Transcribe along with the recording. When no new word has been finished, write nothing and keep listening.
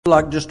I'd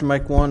like just to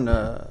make one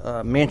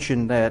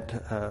mention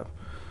that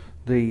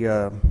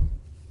the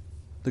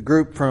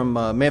group from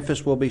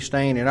Memphis will be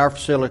staying in our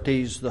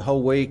facilities the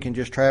whole week and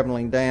just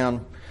traveling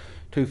down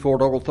to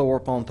Fort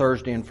Oglethorpe on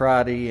Thursday and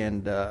Friday,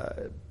 and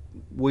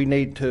we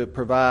need to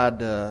provide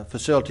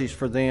facilities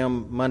for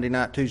them Monday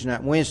night, Tuesday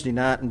night, and Wednesday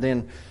night, and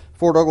then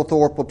Fort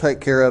Oglethorpe will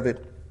take care of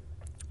it.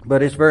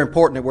 But it's very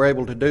important that we're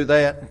able to do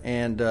that,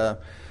 and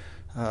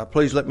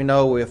please let me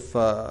know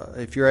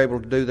if you're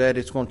able to do that.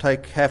 It's going to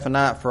take half a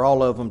night for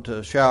all of them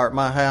to shower at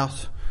my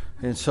house,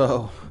 and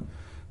so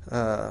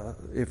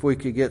if we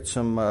could get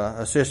some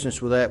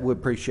assistance with that, we'd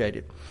appreciate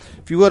it.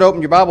 If you would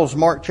open your Bibles to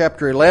Mark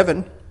chapter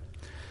 11.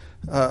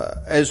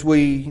 As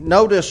we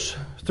notice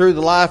through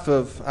the life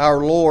of our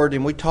Lord,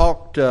 and we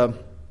talked, I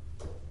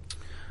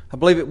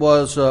believe it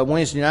was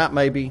Wednesday night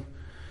maybe,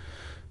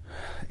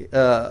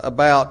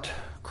 about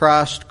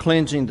Christ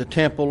cleansing the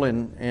temple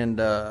and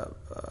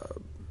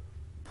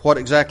what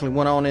exactly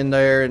went on in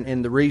there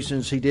and the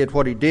reasons he did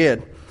what he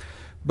did.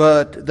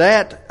 But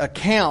that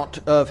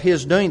account of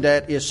his doing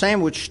that is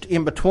sandwiched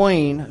in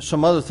between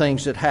some other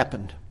things that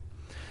happened.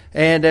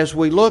 And as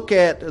we look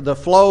at the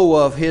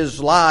flow of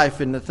his life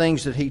and the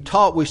things that he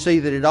taught, we see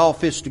that it all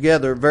fits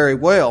together very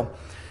well.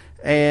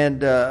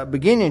 And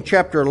beginning in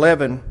chapter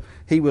 11,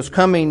 he was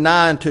coming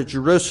nigh unto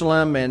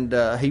Jerusalem,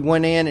 and he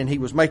went in and he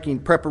was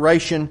making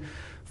preparation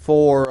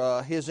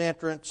for his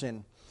entrance,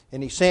 and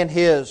he sent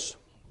his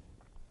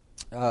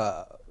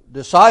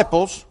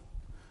disciples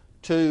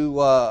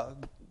to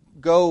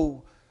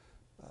go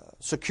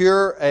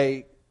secure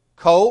a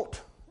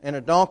colt and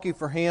a donkey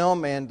for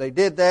him, and they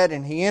did that,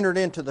 and he entered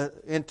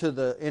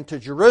into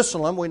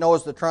Jerusalem, we know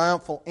as the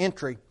triumphal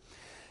entry.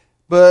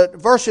 But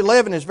verse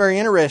 11 is very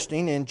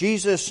interesting, and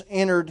Jesus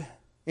entered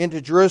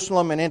into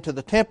Jerusalem and into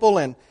the temple,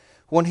 and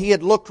when he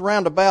had looked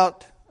round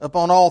about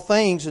upon all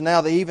things, and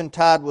now the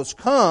eventide was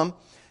come,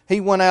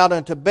 he went out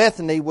unto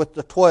Bethany with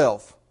the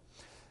 12.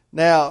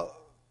 Now,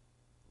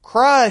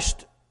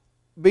 Christ,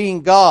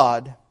 being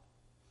God,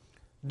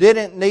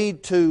 didn't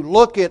need to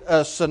look at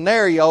a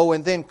scenario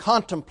and then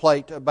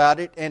contemplate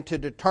about it and to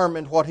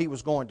determine what he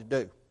was going to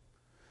do.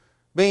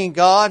 Being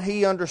God,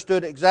 he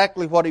understood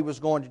exactly what he was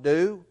going to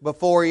do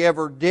before he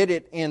ever did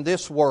it in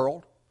this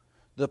world.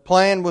 The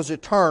plan was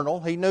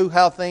eternal. He knew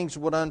how things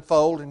would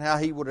unfold and how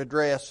he would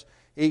address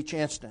each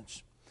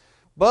instance.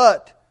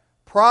 But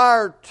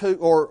prior to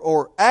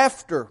or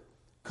after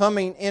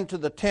coming into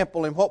the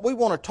temple, and what we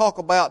want to talk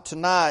about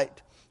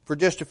tonight for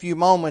just a few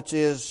moments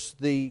is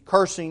the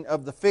cursing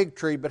of the fig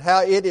tree, but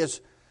how it is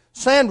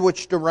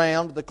sandwiched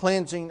around the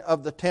cleansing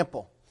of the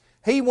temple.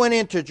 He went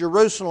into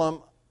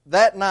Jerusalem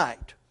that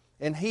night,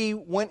 and he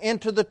went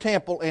into the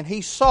temple, and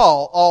he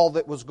saw all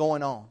that was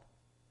going on.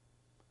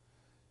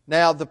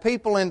 Now, the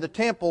people in the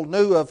temple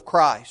knew of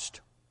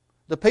Christ.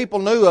 The people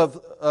knew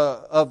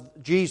of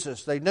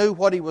Jesus. They knew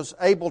what he was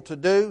able to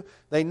do.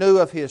 They knew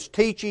of his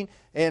teaching.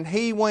 And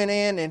he went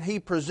in and he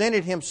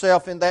presented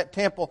himself in that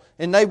temple,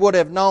 and they would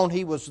have known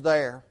he was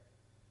there.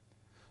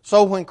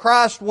 So when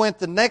Christ went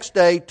the next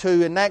day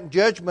to enact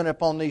judgment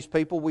upon these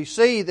people, we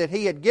see that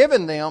he had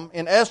given them,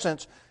 in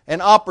essence, an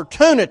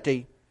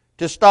opportunity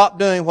to stop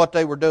doing what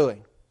they were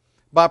doing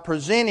by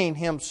presenting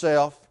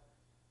himself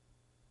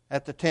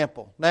at the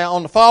temple. Now,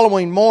 on the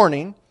following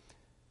morning,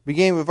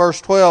 beginning with verse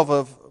 12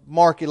 of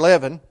Mark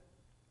 11,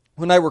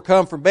 when they were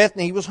come from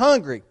Bethany, he was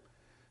hungry.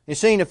 He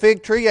seen a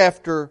fig tree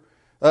afar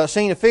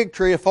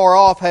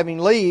off having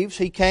leaves,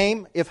 he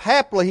came, if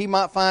haply he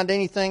might find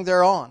anything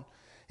thereon.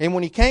 And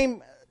when he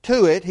came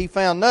to it, he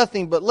found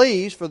nothing but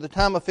leaves, for the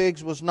time of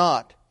figs was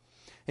not.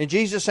 And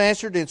Jesus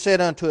answered and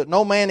said unto it,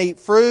 No man eat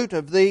fruit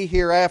of thee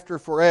hereafter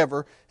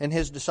forever. And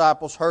his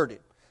disciples heard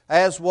it.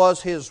 As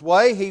was his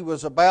way, he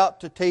was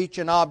about to teach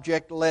an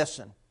object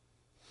lesson.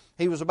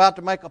 He was about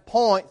to make a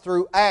point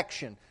through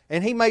action.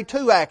 And he made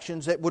two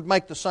actions that would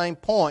make the same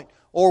point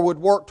or would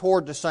work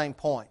toward the same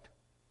point.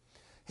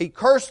 He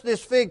cursed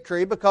this fig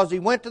tree because he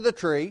went to the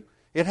tree,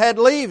 it had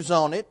leaves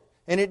on it,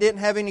 and it didn't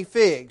have any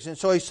figs. And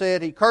so he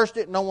said, he cursed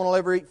it, no one will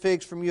ever eat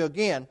figs from you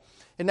again.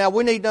 And now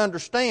we need to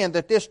understand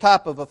that this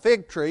type of a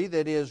fig tree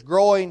that is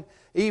growing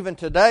even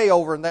today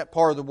over in that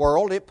part of the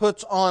world, it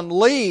puts on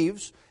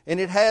leaves, and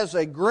it has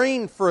a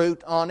green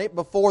fruit on it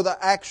before the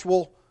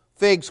actual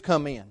figs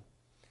come in.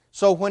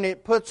 So when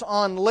it puts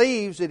on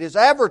leaves, it is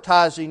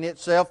advertising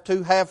itself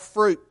to have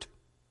fruit.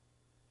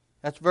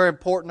 That's a very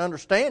important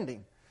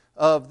understanding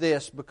of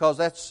this, because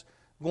that's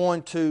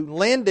going to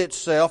lend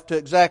itself to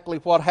exactly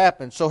what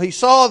happened. So he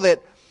saw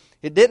that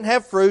it didn't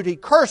have fruit, he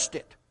cursed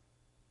it.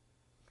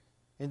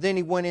 And then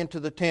he went into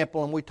the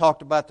temple, and we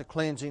talked about the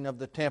cleansing of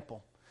the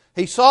temple.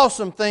 He saw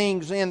some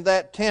things in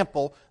that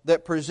temple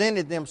that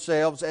presented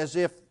themselves as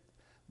if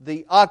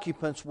the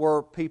occupants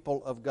were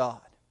people of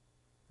God,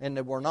 and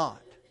they were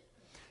not.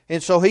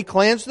 And so he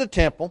cleansed the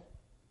temple,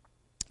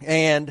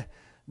 and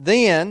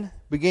then,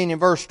 beginning in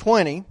verse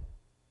 20,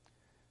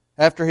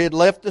 after he had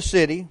left the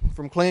city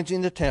from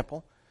cleansing the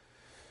temple,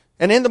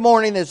 and in the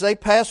morning as they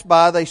passed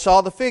by, they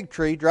saw the fig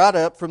tree dried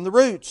up from the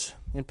roots.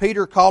 And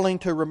Peter, calling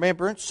to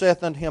remembrance,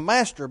 saith unto him,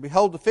 Master,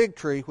 behold, the fig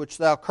tree which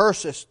thou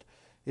cursest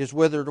is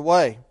withered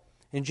away.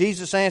 And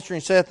Jesus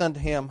answering saith unto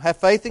him, Have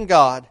faith in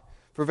God,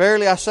 for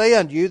verily I say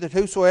unto you, that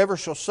whosoever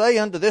shall say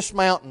unto this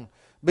mountain,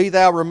 Be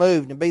thou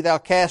removed, and be thou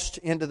cast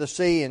into the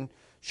sea, and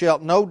shall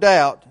not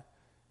doubt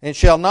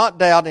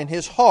in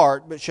his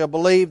heart, but shall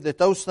believe that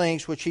those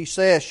things which he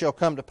saith shall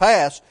come to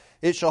pass,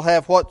 he shall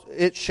have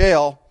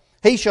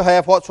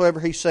whatsoever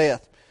he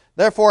saith.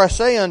 Therefore I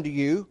say unto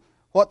you,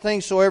 what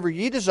things soever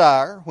ye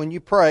desire, when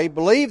you pray,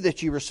 believe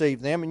that ye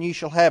receive them, and ye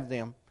shall have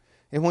them.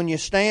 And when you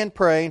stand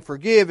praying,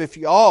 forgive if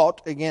you have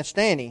aught against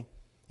any,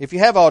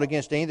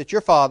 that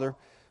your Father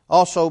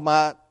also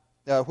might,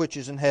 which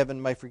is in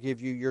heaven, may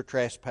forgive you your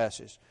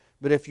trespasses.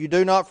 But if you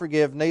do not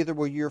forgive, neither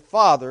will your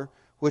Father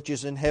which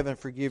is in heaven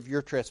forgive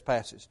your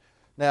trespasses.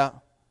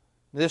 Now,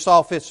 this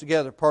all fits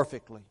together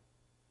perfectly.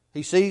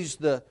 He sees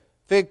the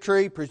fig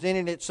tree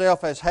presenting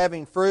itself as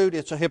having fruit.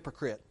 It's a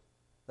hypocrite.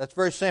 That's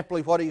very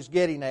simply what he's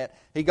getting at.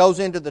 He goes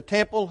into the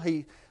temple.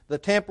 The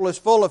temple is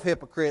full of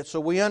hypocrites. So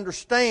we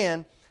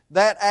understand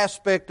that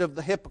aspect of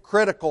the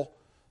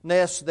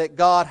hypocriticalness that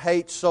God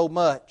hates so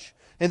much.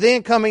 And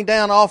then coming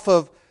down off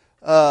of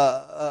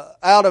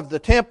out of the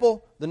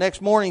temple the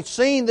next morning,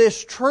 seeing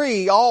this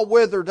tree all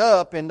withered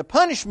up and the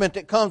punishment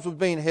that comes with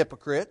being a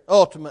hypocrite,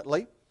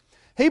 ultimately,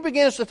 he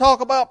begins to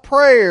talk about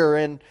prayer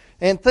and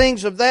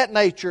things of that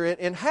nature.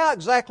 And how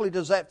exactly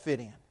does that fit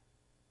in?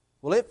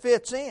 Well, it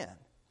fits in.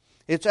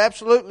 It's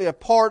absolutely a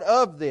part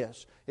of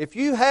this. If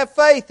you have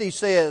faith, he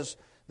says,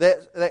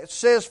 that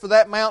says for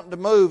that mountain to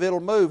move, it'll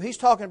move. He's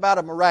talking about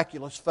a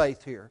miraculous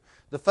faith here.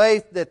 The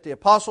faith that the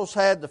apostles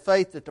had, the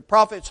faith that the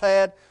prophets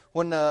had.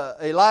 When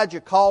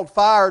Elijah called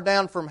fire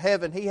down from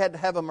heaven, he had to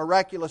have a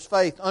miraculous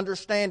faith,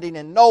 understanding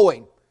and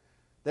knowing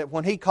that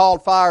when he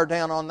called fire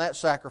down on that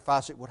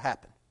sacrifice, it would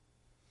happen.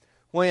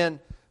 When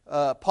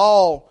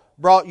Paul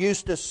brought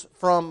Eustace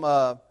from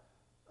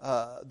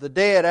the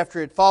dead after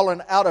he had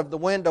fallen out of the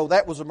window,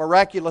 that was a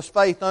miraculous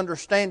faith,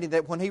 understanding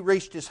that when he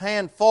reached his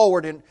hand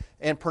forward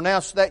and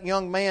pronounced that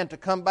young man to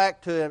come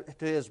back to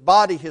his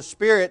body, his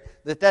spirit,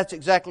 that's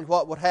exactly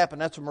what would happen.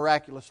 That's a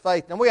miraculous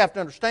faith. And we have to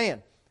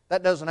understand,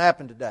 that doesn't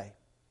happen today.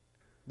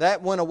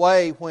 That went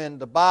away when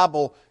the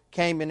Bible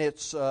came in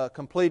its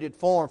completed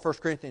form, 1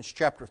 Corinthians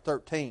chapter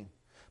 13.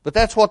 But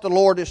that's what the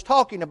Lord is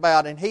talking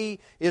about, and He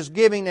is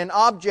giving an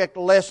object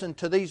lesson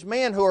to these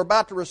men who are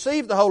about to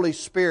receive the Holy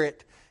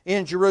Spirit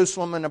in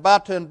Jerusalem and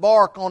about to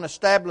embark on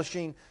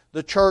establishing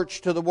the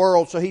church to the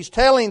world. So He's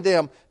telling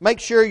them, make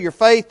sure your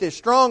faith is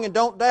strong and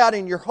don't doubt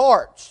in your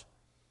hearts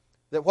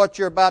that what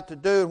you're about to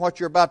do and what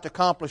you're about to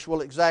accomplish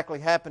will exactly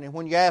happen. And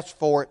when you ask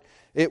for it,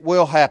 it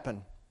will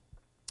happen.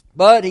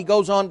 But he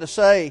goes on to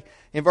say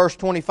in verse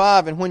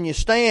 25, And when you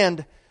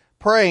stand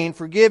praying,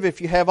 forgive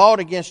if you have aught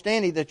against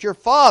any, that your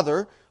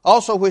Father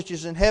also which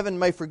is in heaven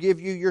may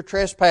forgive you your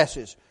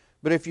trespasses.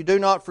 But if you do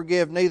not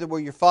forgive, neither will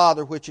your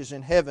Father which is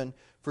in heaven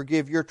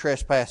forgive your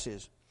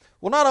trespasses.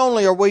 Well, not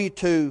only are we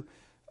to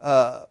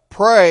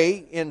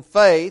pray in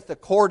faith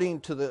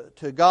according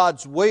to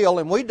God's will,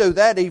 and we do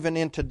that even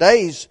in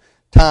today's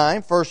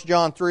time, 1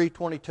 John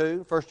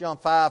 3:22, 1 John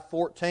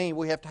 5:14,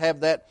 we have to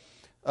have that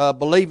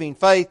believing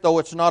faith, though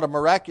it's not a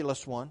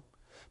miraculous one.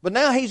 But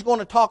now he's going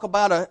to talk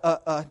about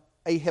a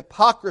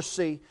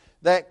hypocrisy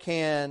that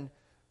can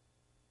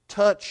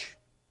touch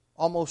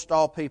almost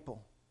all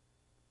people.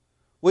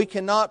 We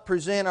cannot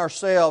present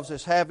ourselves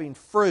as having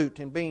fruit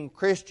and being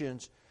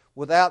Christians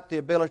without the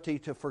ability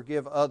to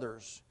forgive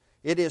others.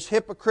 It is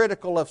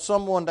hypocritical of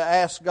someone to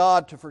ask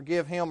God to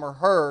forgive him or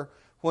her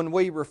when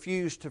we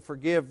refuse to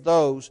forgive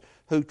those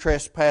who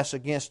trespass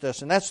against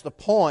us. And that's the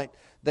point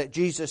that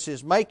Jesus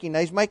is making. Now,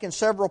 He's making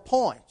several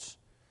points.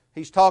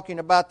 He's talking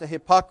about the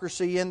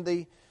hypocrisy in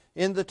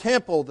the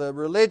temple, the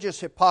religious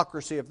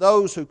hypocrisy of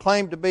those who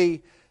claim to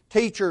be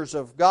teachers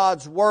of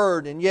God's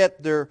Word, and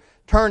yet they're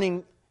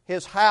turning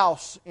His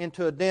house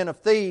into a den of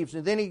thieves.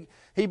 And then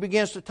he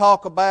begins to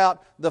talk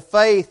about the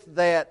faith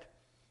that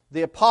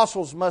the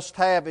apostles must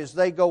have as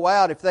they go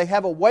out. If they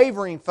have a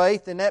wavering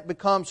faith, then that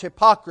becomes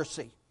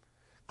hypocrisy.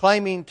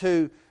 Claiming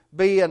to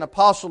be an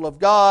apostle of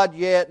God,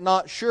 yet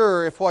not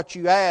sure if what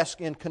you ask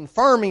in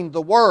confirming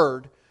the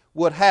Word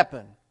would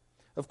happen.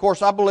 Of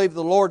course, I believe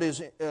the Lord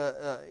is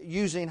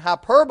using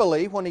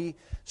hyperbole when He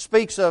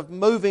speaks of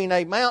moving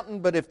a mountain,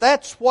 but if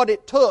that's what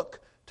it took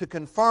to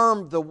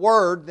confirm the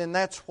Word, then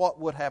that's what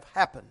would have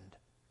happened.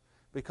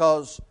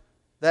 Because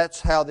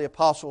that's how the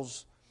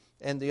apostles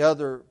and the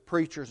other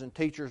preachers and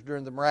teachers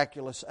during the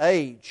miraculous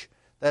age,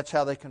 that's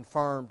how they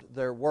confirmed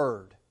their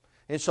Word.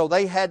 And so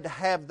they had to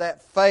have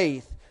that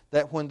faith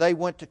that when they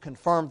went to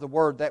confirm the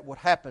Word, that would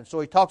happen. So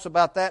he talks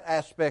about that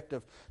aspect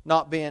of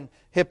not being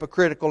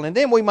hypocritical. And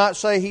then we might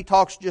say he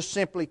talks just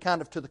simply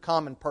kind of to the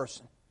common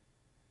person.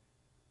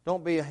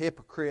 Don't be a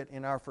hypocrite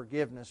in our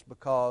forgiveness,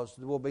 because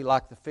we'll be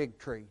like the fig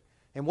tree.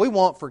 And we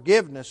want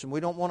forgiveness, and we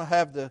don't want to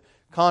have the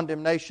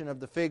condemnation of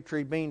the fig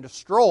tree being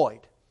destroyed.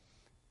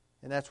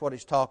 And that's what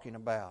he's talking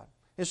about.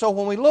 And so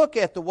when we look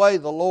at the way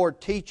the Lord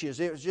teaches,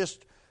 it was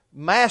just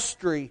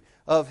mastery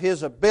of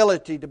his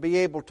ability to be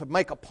able to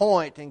make a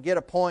point and get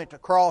a point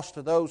across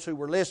to those who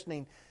were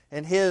listening,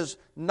 and his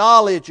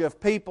knowledge of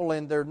people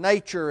and their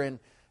nature and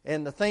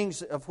the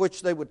things of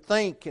which they would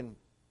think. And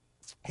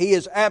he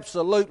is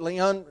absolutely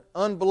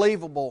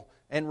unbelievable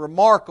and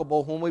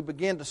remarkable when we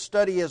begin to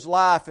study his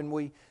life and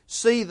we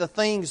see the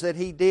things that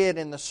he did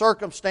and the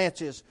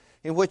circumstances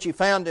in which he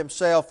found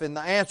himself and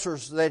the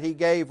answers that he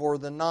gave or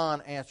the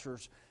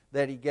non-answers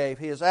that he gave.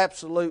 He is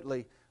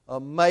absolutely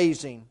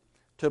amazing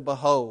to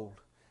behold.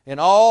 And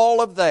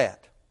all of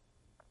that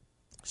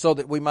so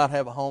that we might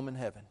have a home in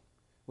heaven.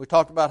 We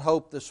talked about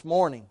hope this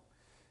morning,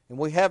 and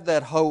we have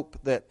that hope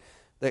that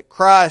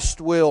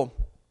Christ will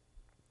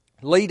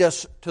lead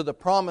us to the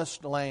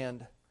promised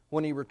land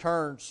when He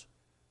returns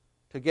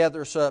to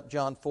gather us up,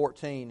 John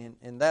 14.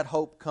 And that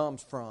hope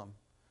comes from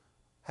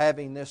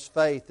having this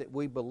faith that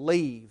we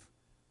believe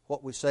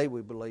what we say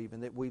we believe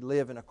and that we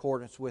live in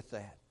accordance with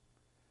that.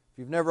 If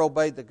you've never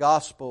obeyed the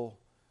gospel,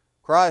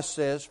 Christ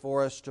says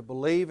for us to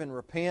believe and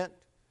repent,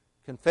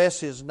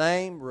 confess His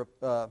name,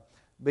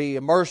 be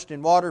immersed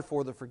in water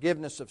for the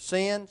forgiveness of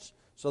sins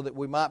so that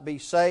we might be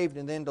saved,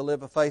 and then to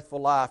live a faithful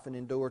life and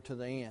endure to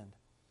the end.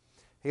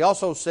 He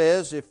also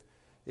says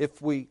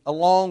if we,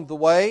 along the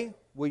way,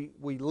 we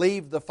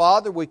leave the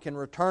Father, we can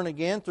return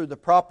again through the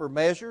proper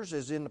measures,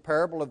 as in the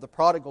parable of the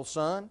prodigal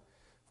son.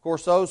 Of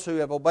course, those who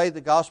have obeyed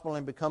the gospel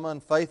and become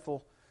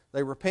unfaithful,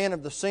 they repent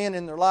of the sin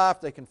in their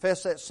life, they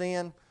confess that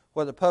sin,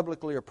 whether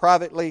publicly or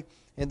privately,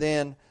 and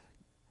then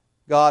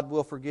God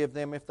will forgive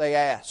them if they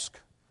ask.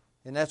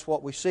 And that's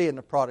what we see in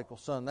the prodigal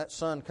son. That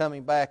son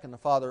coming back and the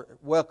Father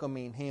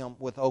welcoming him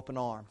with open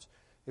arms.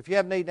 If you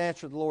have need to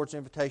answer the Lord's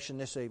invitation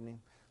this evening,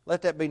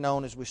 let that be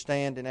known as we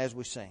stand and as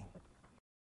we sing.